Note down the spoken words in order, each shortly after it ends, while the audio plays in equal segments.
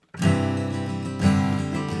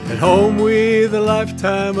At home with a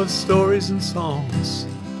lifetime of stories and songs,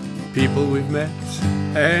 people we've met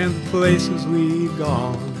and the places we've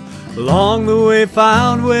gone. Along the way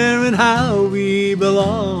found where and how we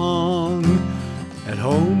belong. At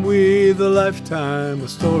home with a lifetime of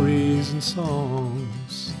stories and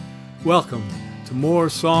songs. Welcome to More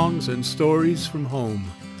Songs and Stories from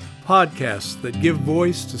Home, podcasts that give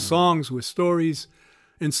voice to songs with stories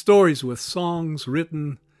and stories with songs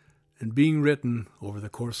written and being written over the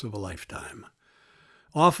course of a lifetime,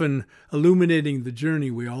 often illuminating the journey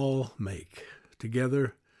we all make,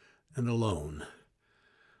 together and alone,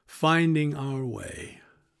 finding our way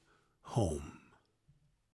home.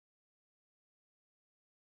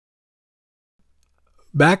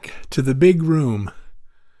 Back to the Big Room,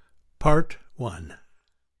 Part 1.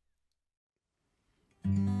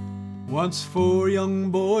 Once 4 young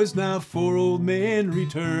boys, now 4 old men,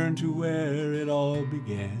 return to where it all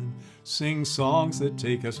began. Sing songs that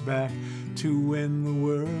take us back to when the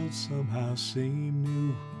world somehow seemed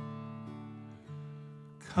new.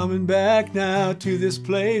 Coming back now to this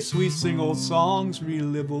place, we sing old songs,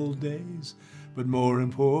 relive old days, but more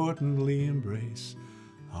importantly embrace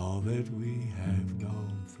all that we have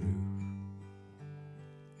gone through.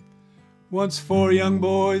 Once 4 young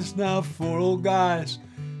boys, now 4 old guys,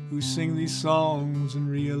 who sing these songs and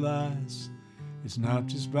realize it's not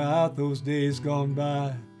just about those days gone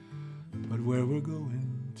by, but where we're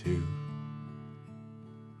going to.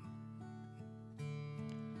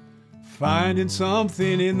 Finding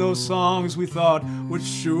something in those songs we thought was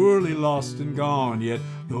surely lost and gone, yet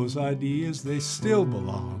those ideas, they still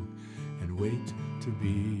belong and wait to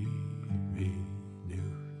be renewed.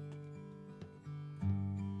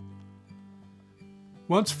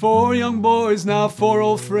 Once 4 young boys, now 4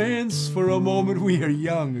 old friends, for a moment we are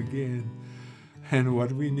young again. And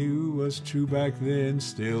what we knew was true back then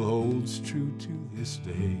still holds true to this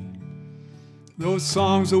day. Those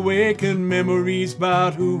songs awaken memories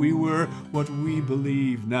about who we were, what we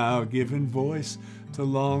believe, now giving voice to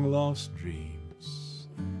long-lost dreams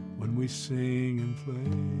when we sing and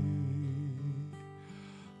play.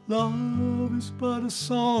 Love is but a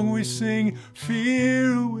song we sing,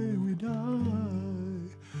 fear away we die.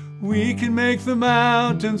 We can make the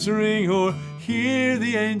mountains ring or hear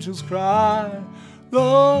the angels cry.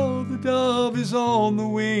 Though the dove is on the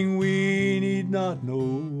wing, we need not know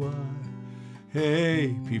why.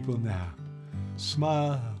 Hey, people now,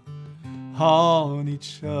 smile on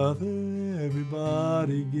each other.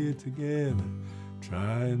 Everybody get together.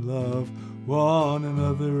 Try and love one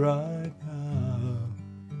another right now.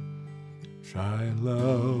 Try and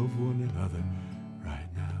love one another right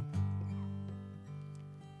now.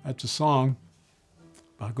 That's a song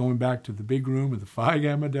about going back to the big room of the Phi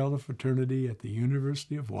Gamma Delta fraternity at the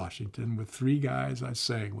University of Washington with 3 guys I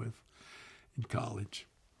sang with in college.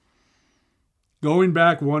 Going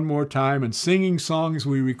back one more time and singing songs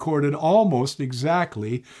we recorded almost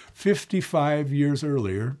exactly 55 years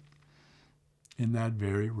earlier in that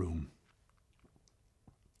very room.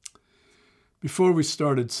 Before we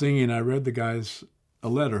started singing, I read the guys a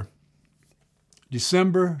letter.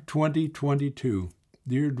 December 2022.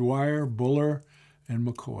 Dear Dwyer, Buller, and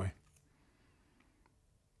McCoy.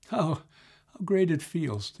 How great it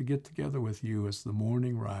feels to get together with you as the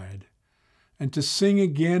morning ride and to sing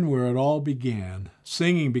again where it all began,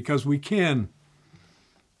 singing because we can,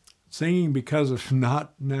 singing because of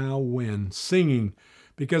not now when, singing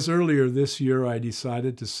because earlier this year I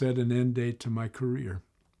decided to set an end date to my career,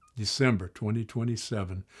 December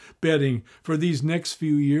 2027, betting for these next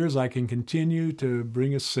few years I can continue to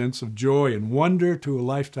bring a sense of joy and wonder to a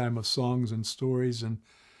lifetime of songs and stories and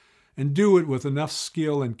do it with enough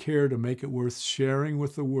skill and care to make it worth sharing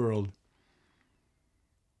with the world.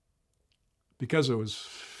 Because it was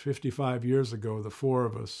 55 years ago, the 4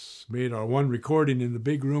 of us made our one recording in the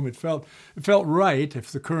big room. It felt right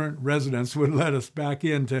if the current residents would let us back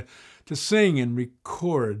in to sing and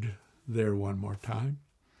record there one more time.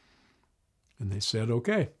 And they said,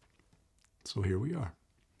 okay. So here we are.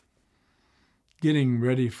 Getting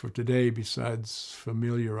ready for today, besides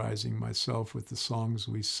familiarizing myself with the songs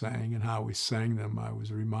we sang and how we sang them, I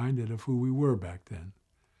was reminded of who we were back then,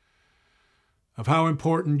 of how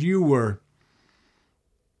important you were,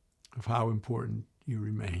 of how important you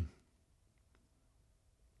remain.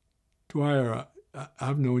 Dwyer,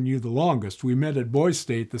 I've known you the longest. We met at Boys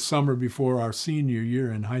State the summer before our senior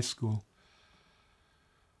year in high school.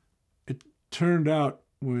 It turned out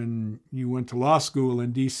when you went to law school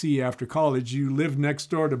in D.C. after college, you lived next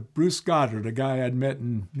door to Bruce Goddard, a guy I'd met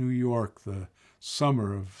in New York the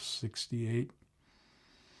summer of '68.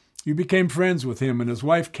 You became friends with him and his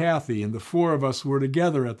wife Kathy, and the four of us were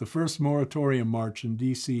together at the first Moratorium March in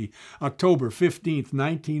D.C., October 15th,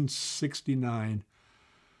 1969,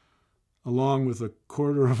 along with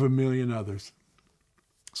 250,000 others.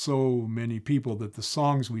 So many people that the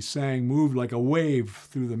songs we sang moved like a wave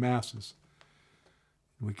through the masses.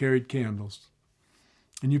 We carried candles.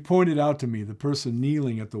 And you pointed out to me the person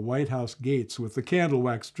kneeling at the White House gates with the candle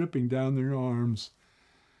wax dripping down their arms.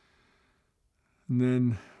 And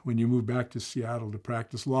then when you moved back to Seattle to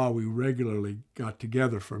practice law, we regularly got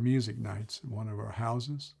together for music nights at one of our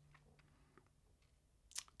houses.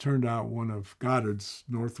 Turned out one of Goddard's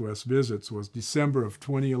Northwest visits was December of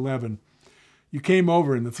 2011. You came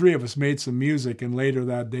over and the three of us made some music, and later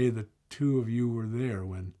that day the two of you were there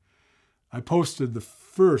when I posted the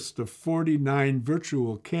first of 49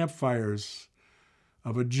 virtual campfires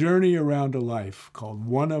of a journey around a life called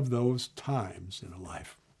One of Those Times in a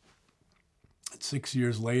Life. And 6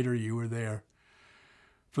 years later, you were there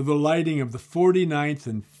for the lighting of the 49th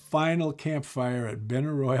and final campfire at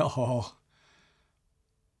Benaroya Hall.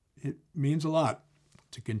 It means a lot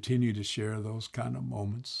to continue to share those kind of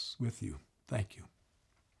moments with you. Thank you.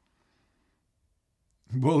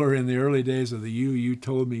 Buller, in the early days of the U, you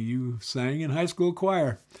told me you sang in high school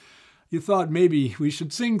choir. You thought maybe we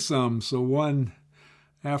should sing some, so one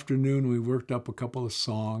afternoon we worked up a couple of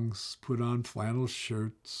songs, put on flannel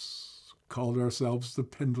shirts, called ourselves the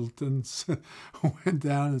Pendletons, went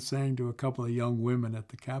down and sang to a couple of young women at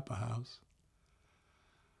the Kappa House.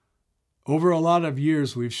 Over a lot of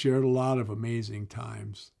years, we've shared a lot of amazing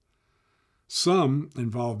times. Some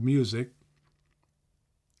involved music.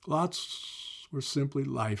 Lots were simply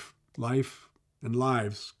life and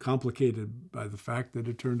lives, complicated by the fact that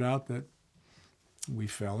it turned out that we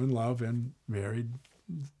fell in love and married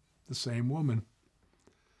the same woman.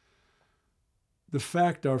 The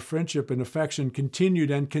fact our friendship and affection continued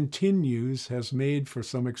and continues has made for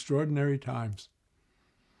some extraordinary times.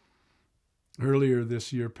 Earlier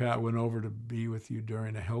this year, Pat went over to be with you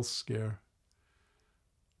during a health scare.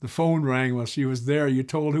 The phone rang while she was there. You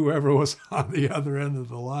told whoever was on the other end of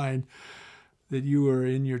the line that you were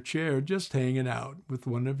in your chair just hanging out with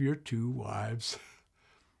one of your two wives.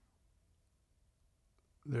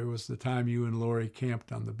 There was the time you and Lori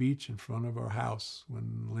camped on the beach in front of our house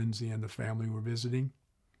when Lindsay and the family were visiting.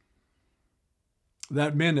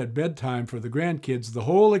 That meant at bedtime for the grandkids, the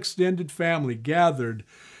whole extended family gathered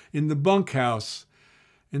in the bunkhouse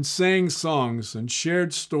and sang songs and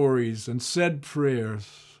shared stories and said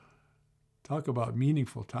prayers. Talk about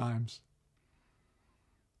meaningful times.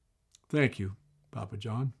 Thank you, Papa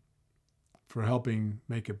John, for helping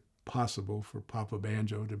make it possible for Papa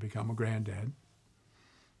Banjo to become a granddad.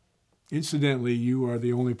 Incidentally, you are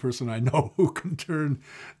the only person I know who can turn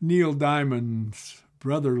Neil Diamond's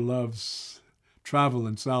Brother Love's Travel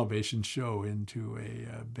and Salvation show into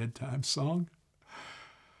a bedtime song.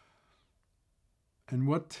 And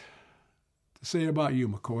what to say about you,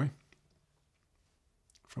 McCoy?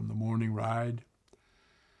 From the morning ride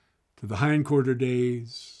to the hindquarter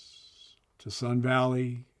days, to Sun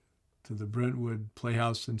Valley, to the Brentwood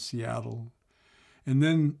Playhouse in Seattle. And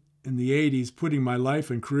then in the 80s, putting my life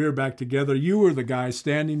and career back together, you were the guy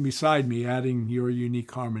standing beside me, adding your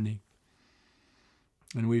unique harmony.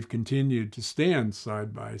 And we've continued to stand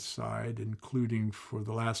side by side, including for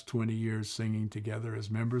the last 20 years singing together as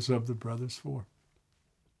members of the Brothers Four.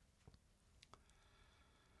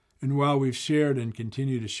 And while we've shared and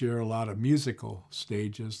continue to share a lot of musical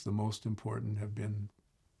stages, the most important have been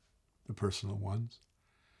the personal ones.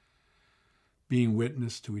 Being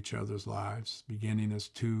witness to each other's lives, beginning as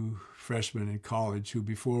two freshmen in college who,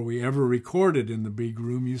 before we ever recorded in the big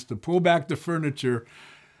room, used to pull back the furniture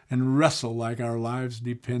and wrestle like our lives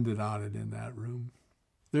depended on it in that room.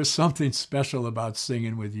 There's something special about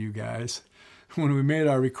singing with you guys. When we made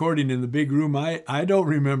our recording in the big room, I don't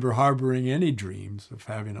remember harboring any dreams of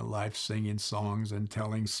having a life singing songs and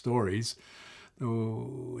telling stories,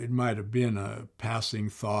 though it might have been a passing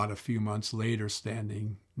thought a few months later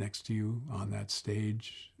standing next to you on that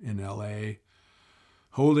stage in L.A.,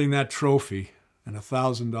 holding that trophy and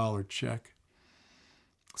 $1,000 check.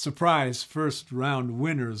 Surprise first round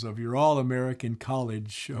winners of your All-American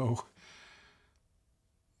College show.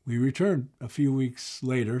 We returned a few weeks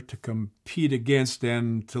later to compete against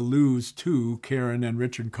and to lose to Karen and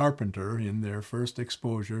Richard Carpenter in their first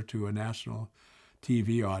exposure to a national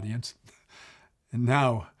TV audience. And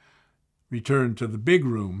now return to the big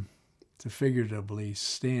room to figuratively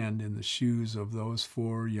stand in the shoes of those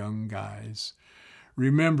four young guys,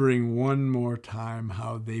 remembering one more time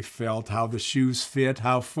how they felt, how the shoes fit,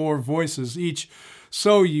 how four voices, each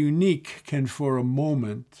so unique, can for a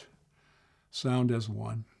moment sound as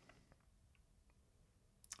one.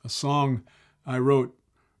 A song I wrote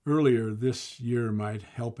earlier this year might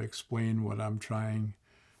help explain what I'm trying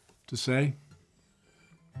to say.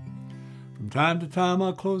 From time to time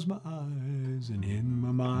I close my eyes and in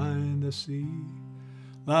my mind I see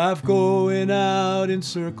life going out in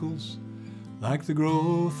circles like the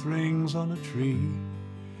growth rings on a tree.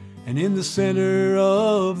 And in the center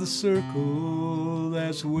of the circle,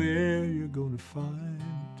 that's where you're gonna find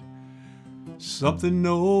something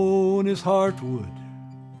known as heartwood,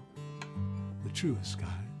 the truest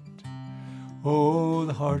kind. Oh,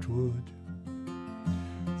 the heartwood,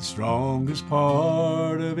 the strongest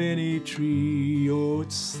part of any tree. Oh,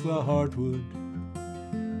 it's the heartwood.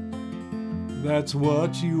 That's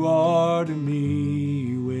what you are to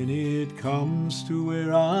me when it comes to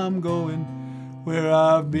where I'm going, where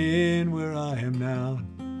I've been, where I am now.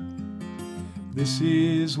 This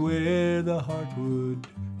is where the heartwood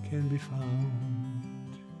can be found.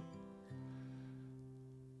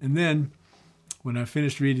 And then, when I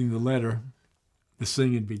finished reading the letter, the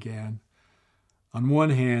singing began. On one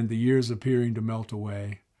hand, the years appearing to melt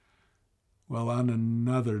away, while on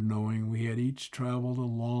another knowing we had each traveled a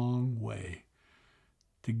long way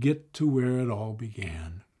to get to where it all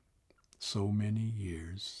began so many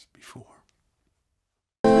years before.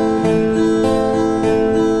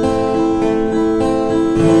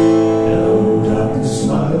 Hello, darkness,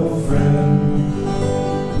 my old friend.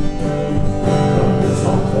 Come to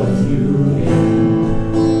talk with you again.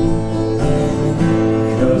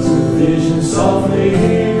 Because the vision softly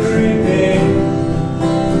creeping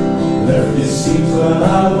left his seat when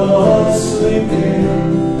I was sleeping.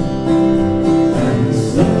 And this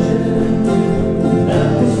legend that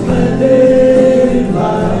was planted in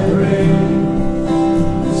my brain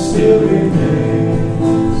still remains.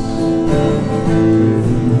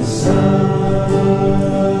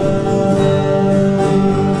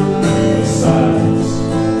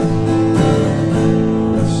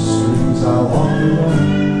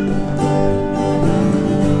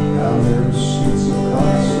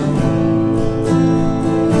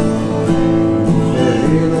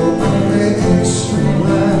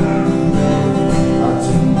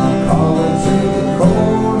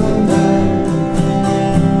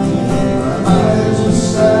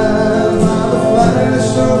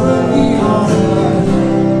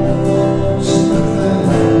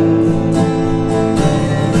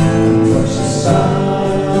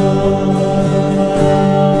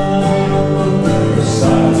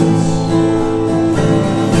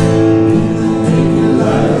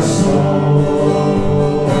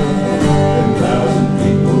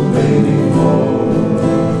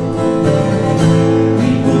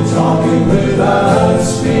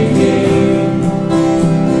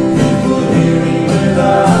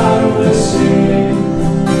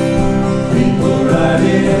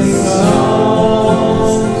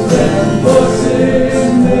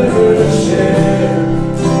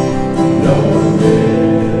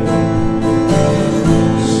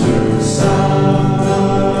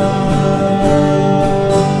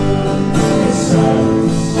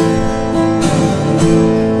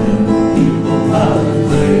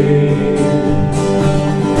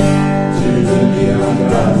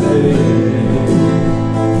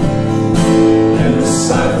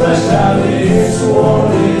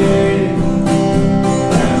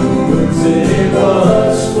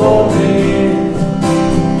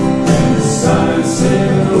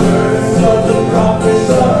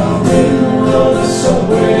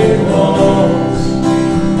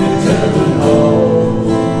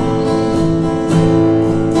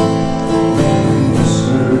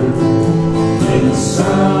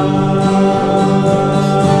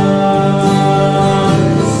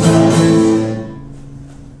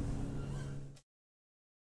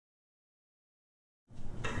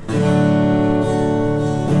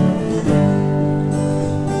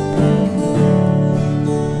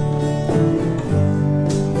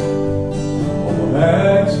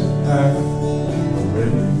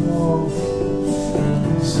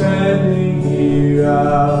 Standing here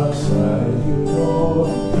outside your door,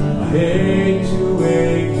 I hate to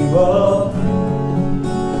wake you up,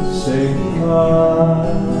 say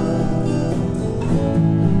goodbye.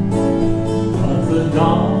 But the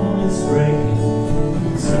dawn is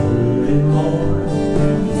breaking, it's early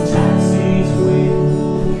morning, the taxi's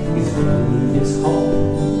waiting, he's running his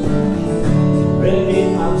home. Ready,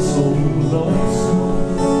 I'm so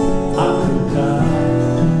lonesome, I could die.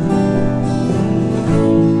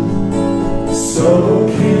 So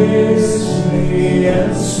kiss me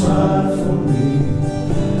and smile for me.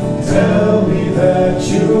 Tell me that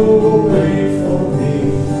you'll wait for me.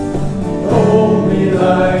 Hold me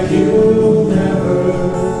like you never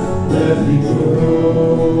let me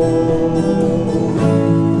go.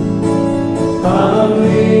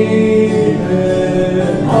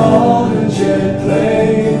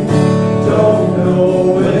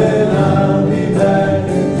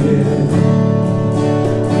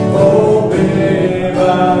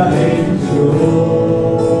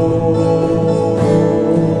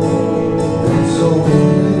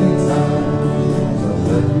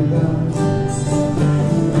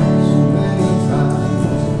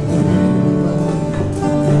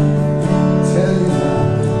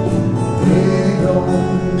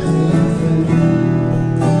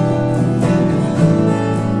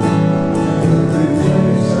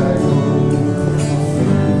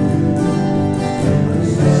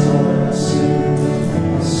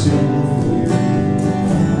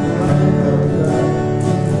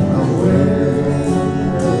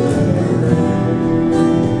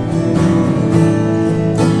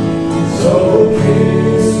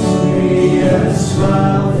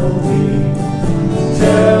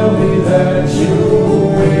 that you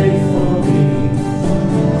wait for me.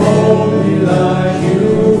 Hold me like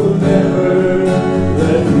you'll never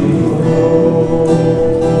let me go.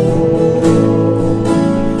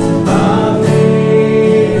 I'm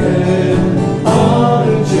leaving on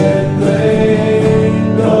a jet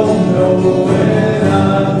plane. Don't know when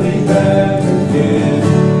I'll be back again.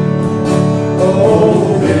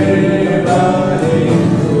 Oh, babe, I hate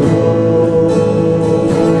to go.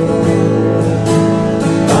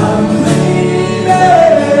 I'm leaving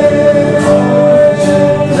on a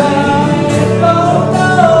jet plane. Don't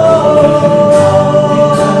know.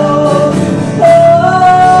 Oh,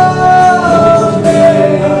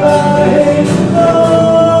 babe, I hate to go.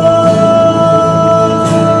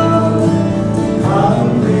 I'm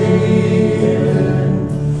leaving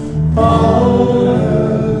on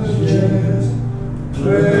a jet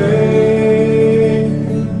plane.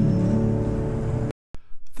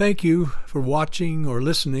 Thank you for watching or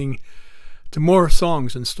listening to more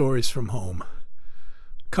songs and stories from home.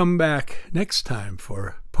 Come back next time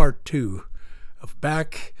for part 2 of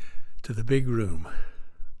Back to the Big Room,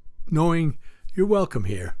 knowing you're welcome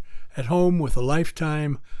here at home with a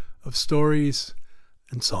lifetime of stories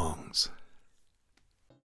and songs.